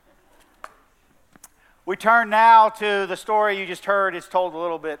We turn now to the story you just heard. It's told a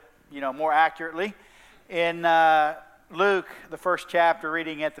little bit, more accurately. In Luke, the first chapter,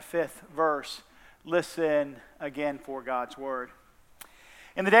 reading at the 5th verse. Listen again for God's word.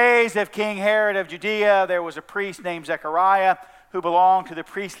 In the days of King Herod of Judea, there was a priest named Zechariah who belonged to the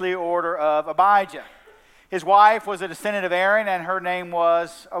priestly order of Abijah. His wife was a descendant of Aaron, and her name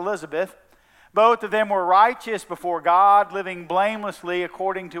was Elizabeth. Both of them were righteous before God, living blamelessly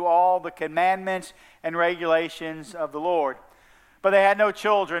according to all the commandments and regulations of the Lord. But they had no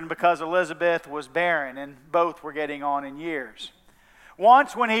children because Elizabeth was barren, and both were getting on in years.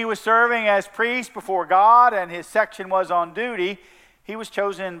 Once when he was serving as priest before God and his section was on duty, he was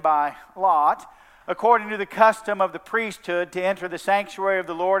chosen by lot, according to the custom of the priesthood, to enter the sanctuary of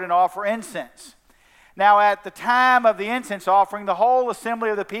the Lord and offer incense. Now at the time of the incense offering, the whole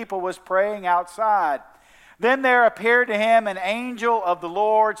assembly of the people was praying outside. Then there appeared to him an angel of the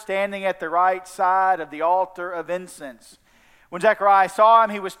Lord standing at the right side of the altar of incense. When Zechariah saw him,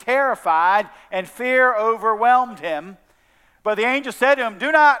 he was terrified, and fear overwhelmed him. But the angel said to him,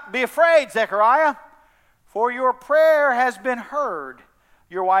 "Do not be afraid, Zechariah, for your prayer has been heard.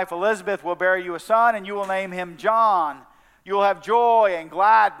 Your wife Elizabeth will bear you a son, and you will name him John. You will have joy and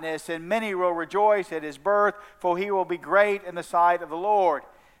gladness, and many will rejoice at his birth, for he will be great in the sight of the Lord.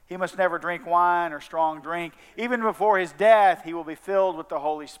 He must never drink wine or strong drink. Even before his death, he will be filled with the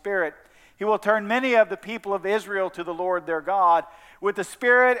Holy Spirit. He will turn many of the people of Israel to the Lord their God. With the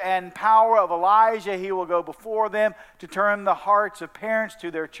spirit and power of Elijah, he will go before them to turn the hearts of parents to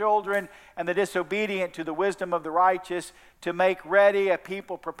their children and the disobedient to the wisdom of the righteous, to make ready a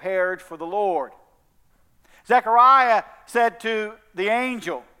people prepared for the Lord." Zechariah said to the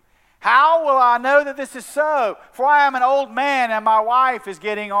angel, "How will I know that this is so? For I am an old man and my wife is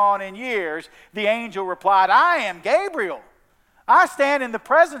getting on in years." The angel replied, "I am Gabriel. I stand in the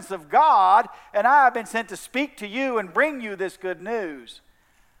presence of God, and I have been sent to speak to you and bring you this good news.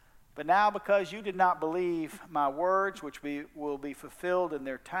 But now because you did not believe my words, which will be fulfilled in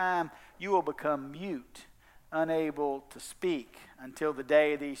their time, you will become mute, unable to speak until the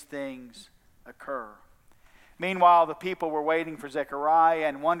day these things occur." Meanwhile, the people were waiting for Zechariah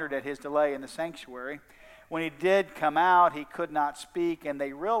and wondered at his delay in the sanctuary. When he did come out, he could not speak, and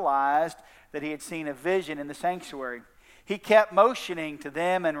they realized that he had seen a vision in the sanctuary. He kept motioning to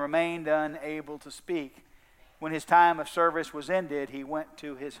them and remained unable to speak. When his time of service was ended, he went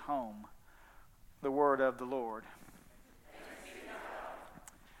to his home. The word of the Lord.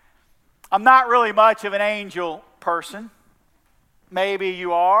 I'm not really much of an angel person. Maybe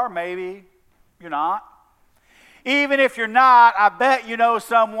you are, maybe you're not. Even if you're not, I bet you know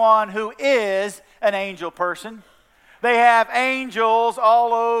someone who is an angel person. They have angels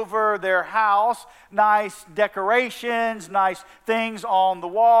all over their house, nice decorations, nice things on the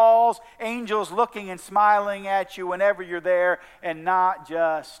walls, angels looking and smiling at you whenever you're there, and not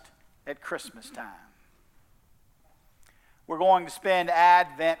just at Christmas time. We're going to spend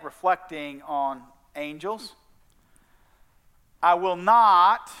Advent reflecting on angels. I will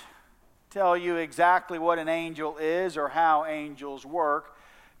not tell you exactly what an angel is or how angels work.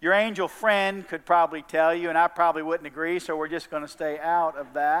 Your angel friend could probably tell you, and I probably wouldn't agree, so we're just going to stay out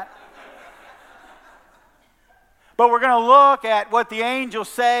of that. But we're going to look at what the angels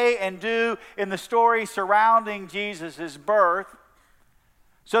say and do in the story surrounding Jesus' birth,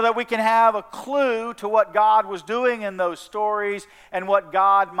 so that we can have a clue to what God was doing in those stories and what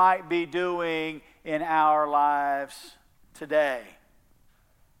God might be doing in our lives today.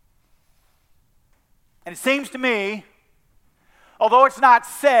 And it seems to me, although it's not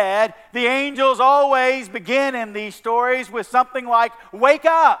said, the angels always begin in these stories with something like, "Wake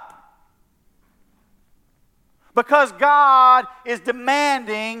up!" Because God is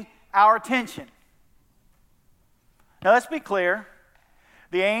demanding our attention. Now let's be clear.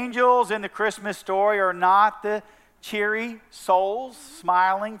 The angels in the Christmas story are not the cheery souls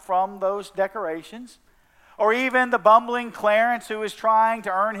smiling from those decorations, or even the bumbling Clarence who is trying to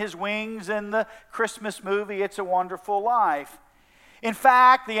earn his wings in the Christmas movie It's a Wonderful Life. In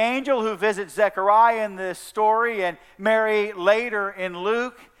fact, the angel who visits Zechariah in this story and Mary later in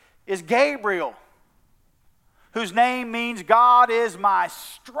Luke is Gabriel, whose name means God is my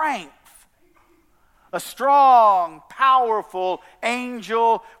strength. A strong, powerful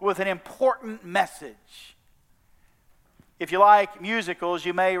angel with an important message. If you like musicals,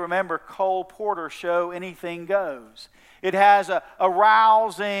 you may remember Cole Porter's show, Anything Goes. It has a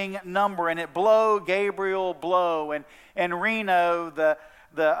rousing number in it, Blow, Gabriel, Blow. And Reno, the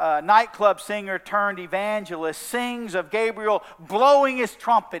nightclub singer turned evangelist, sings of Gabriel blowing his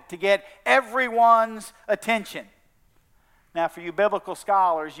trumpet to get everyone's attention. Now, for you biblical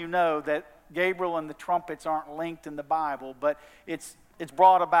scholars, you know that Gabriel and the trumpets aren't linked in the Bible, but it's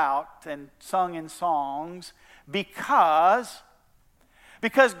brought about and sung in songs because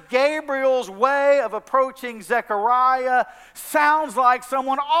Gabriel's way of approaching Zechariah sounds like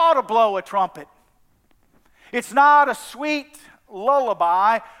someone ought to blow a trumpet. It's not a sweet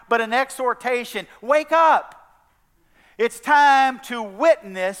lullaby, but an exhortation. Wake up. It's time to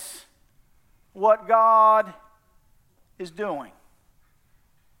witness what God is doing.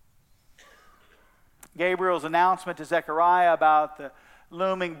 Gabriel's announcement to Zechariah about the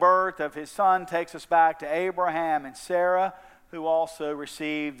looming birth of his son takes us back to Abraham and Sarah, who also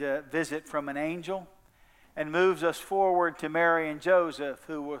received a visit from an angel, and moves us forward to Mary and Joseph,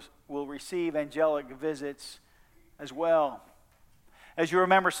 who will receive angelic visits as well. As you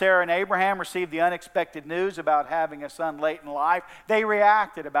remember, Sarah and Abraham received the unexpected news about having a son late in life. They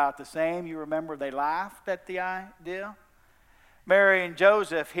reacted about the same. You remember they laughed at the idea. Mary and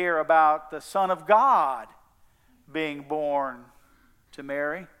Joseph hear about the Son of God being born to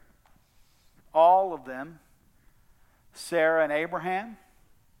Mary. All of them, Sarah and Abraham,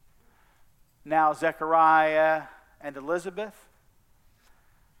 now Zechariah and Elizabeth,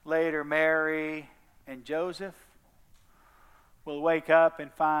 later Mary and Joseph, will wake up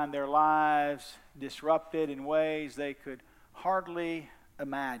and find their lives disrupted in ways they could hardly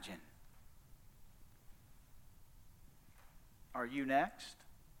imagine. Are you next?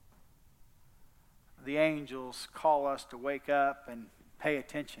 The angels call us to wake up and pay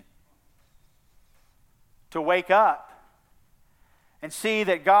attention. To wake up and see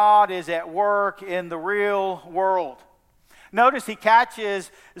that God is at work in the real world. Notice he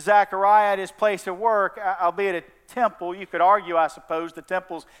catches Zechariah at his place of work, albeit a temple. You could argue, I suppose, the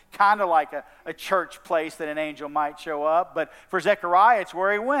temple's kind of like a church place that an angel might show up. But for Zechariah, it's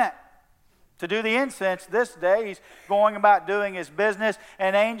where he went to do the incense. This day, he's going about doing his business.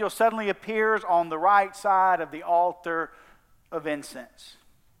 An angel suddenly appears on the right side of the altar of incense.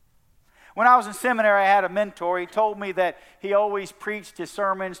 When I was in seminary, I had a mentor. He told me that he always preached his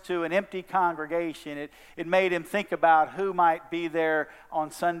sermons to an empty congregation. It made him think about who might be there on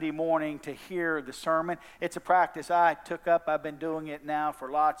Sunday morning to hear the sermon. It's a practice I took up. I've been doing it now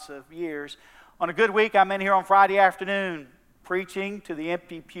for lots of years. On a good week, I'm in here on Friday afternoon preaching to the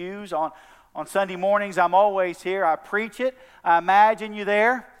empty pews. On Sunday mornings, I'm always here. I preach it. I imagine you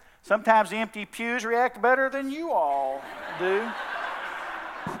there. Sometimes the empty pews react better than you all do.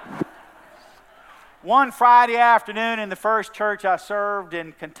 One Friday afternoon in the first church I served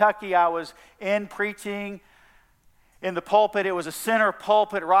in Kentucky, I was in preaching in the pulpit. It was a center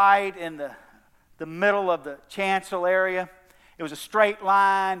pulpit right in the middle of the chancel area. It was a straight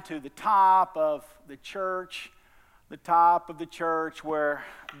line to the top of the church where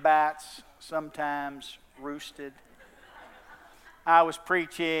bats sometimes roosted. I was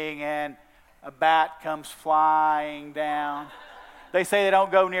preaching and a bat comes flying down. They say they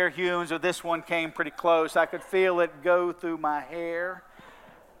don't go near humans, but this one came pretty close. I could feel it go through my hair.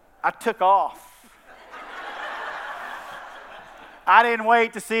 I took off. I didn't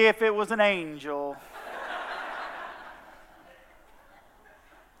wait to see if it was an angel.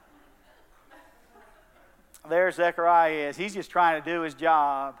 There Zechariah is. He's just trying to do his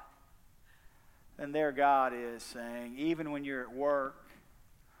job. And there God is saying, even when you're at work,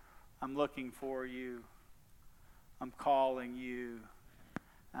 I'm looking for you. I'm calling you.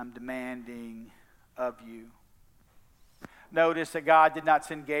 I'm demanding of you. Notice that God did not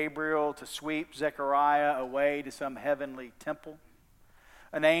send Gabriel to sweep Zechariah away to some heavenly temple.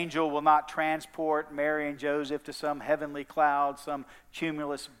 An angel will not transport Mary and Joseph to some heavenly cloud, some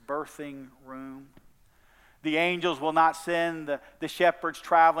cumulus birthing room. The angels will not send the shepherds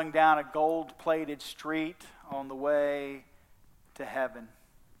traveling down a gold-plated street on the way to heaven.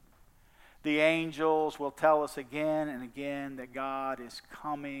 The angels will tell us again and again that God is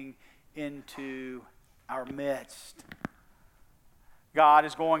coming into our midst. God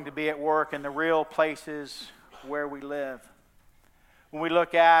is going to be at work in the real places where we live. When we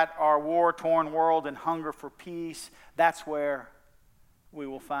look at our war-torn world and hunger for peace, that's where we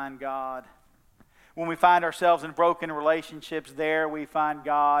will find God. When we find ourselves in broken relationships, there we find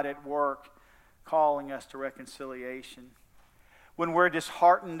God at work calling us to reconciliation. When we're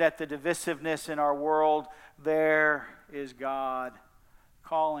disheartened at the divisiveness in our world, there is God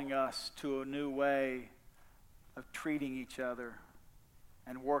calling us to a new way of treating each other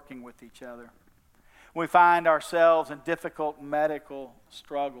and working with each other. When we find ourselves in difficult medical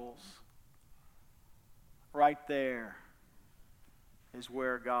struggles, right there is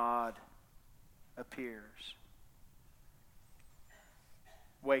where God appears.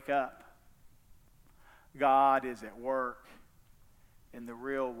 Wake up. God is at work in the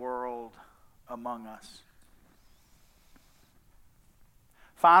real world among us.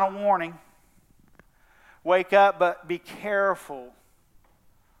 Final warning. Wake up, but be careful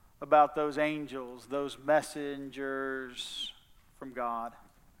about those angels, those messengers from God.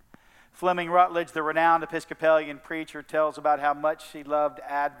 Fleming Rutledge, the renowned Episcopalian preacher, tells about how much she loved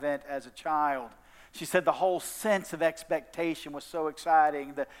Advent as a child. She said the whole sense of expectation was so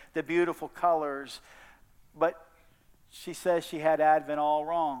exciting, the beautiful colors. But she says she had Advent all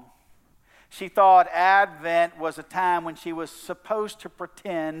wrong. She thought Advent was a time when she was supposed to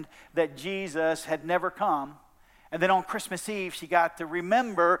pretend that Jesus had never come. And then on Christmas Eve, she got to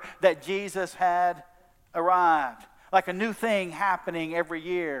remember that Jesus had arrived. Like a new thing happening every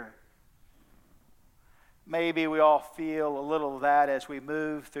year. Maybe we all feel a little of that as we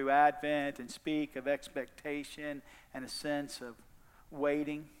move through Advent and speak of expectation and a sense of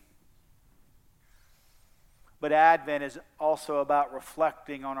waiting. But Advent is also about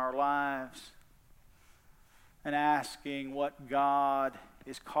reflecting on our lives and asking what God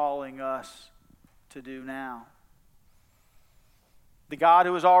is calling us to do now. The God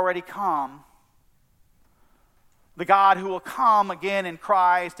who has already come, the God who will come again in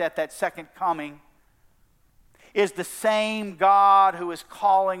Christ at that second coming, is the same God who is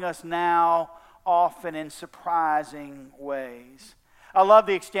calling us now, often in surprising ways. I love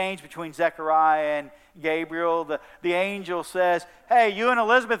the exchange between Zechariah and Gabriel. The angel says, hey, you and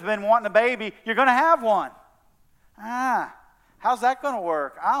Elizabeth have been wanting a baby. You're going to have one. How's that going to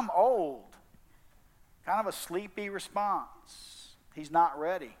work? I'm old. Kind of a sleepy response. He's not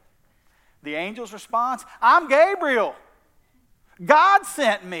ready. The angel's response, I'm Gabriel. God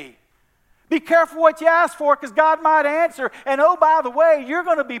sent me. Be careful what you ask for because God might answer. And oh, by the way, you're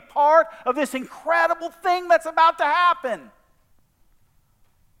going to be part of this incredible thing that's about to happen.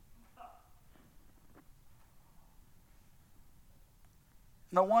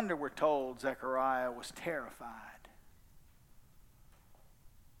 No wonder we're told Zechariah was terrified.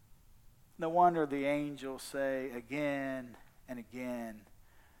 No wonder the angels say again and again,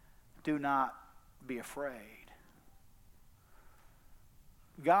 do not be afraid.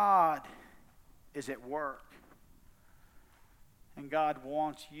 God is at work. And God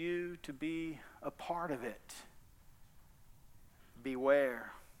wants you to be a part of it.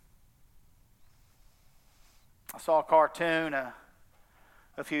 Beware. I saw a cartoon a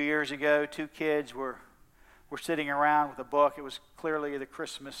few years ago. Two kids were sitting around with a book. It was clearly the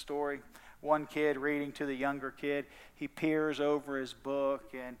Christmas story. One kid reading to the younger kid. He peers over his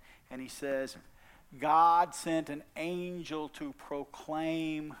book and he says, God sent an angel to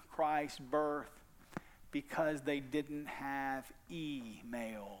proclaim Christ's birth because they didn't have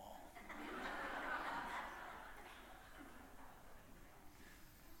email.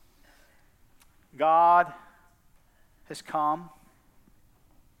 God has come.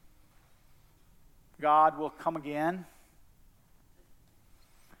 God will come again.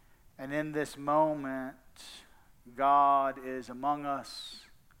 And in this moment, God is among us,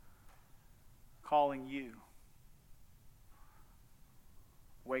 calling you.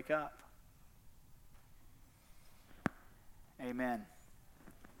 Wake up. Amen.